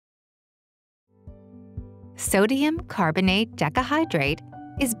Sodium carbonate decahydrate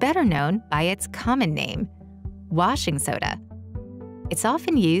is better known by its common name, washing soda. It's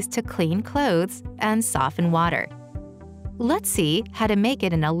often used to clean clothes and soften water. Let's see how to make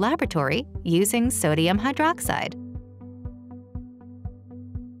it in a laboratory using sodium hydroxide.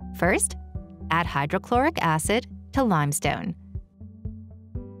 First, add hydrochloric acid to limestone.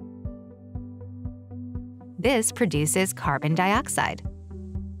 This produces carbon dioxide.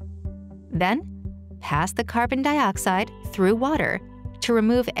 Then, pass the carbon dioxide through water to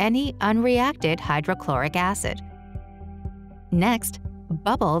remove any unreacted hydrochloric acid. Next,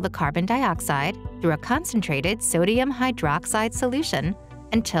 bubble the carbon dioxide through a concentrated sodium hydroxide solution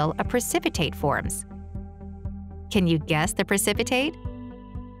until a precipitate forms. Can you guess the precipitate?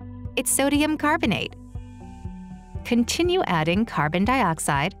 It's sodium carbonate. Continue adding carbon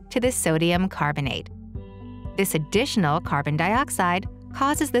dioxide to the sodium carbonate. This additional carbon dioxide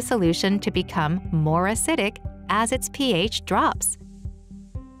causes the solution to become more acidic as its pH drops.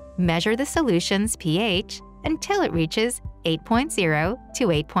 Measure the solution's pH until it reaches 8.0 to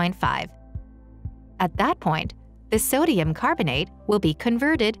 8.5. At that point, the sodium carbonate will be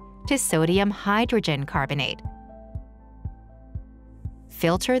converted to sodium hydrogen carbonate.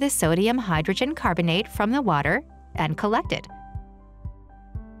 Filter the sodium hydrogen carbonate from the water and collect it.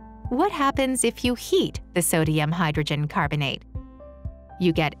 What happens if you heat the sodium hydrogen carbonate?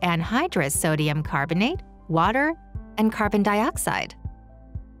 You get anhydrous sodium carbonate, water, and carbon dioxide.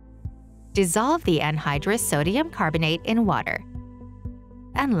 Dissolve the anhydrous sodium carbonate in water.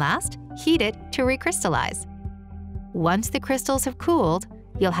 And last, heat it to recrystallize. Once the crystals have cooled,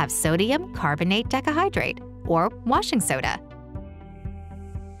 you'll have sodium carbonate decahydrate, or washing soda.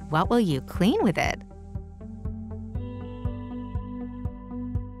 What will you clean with it?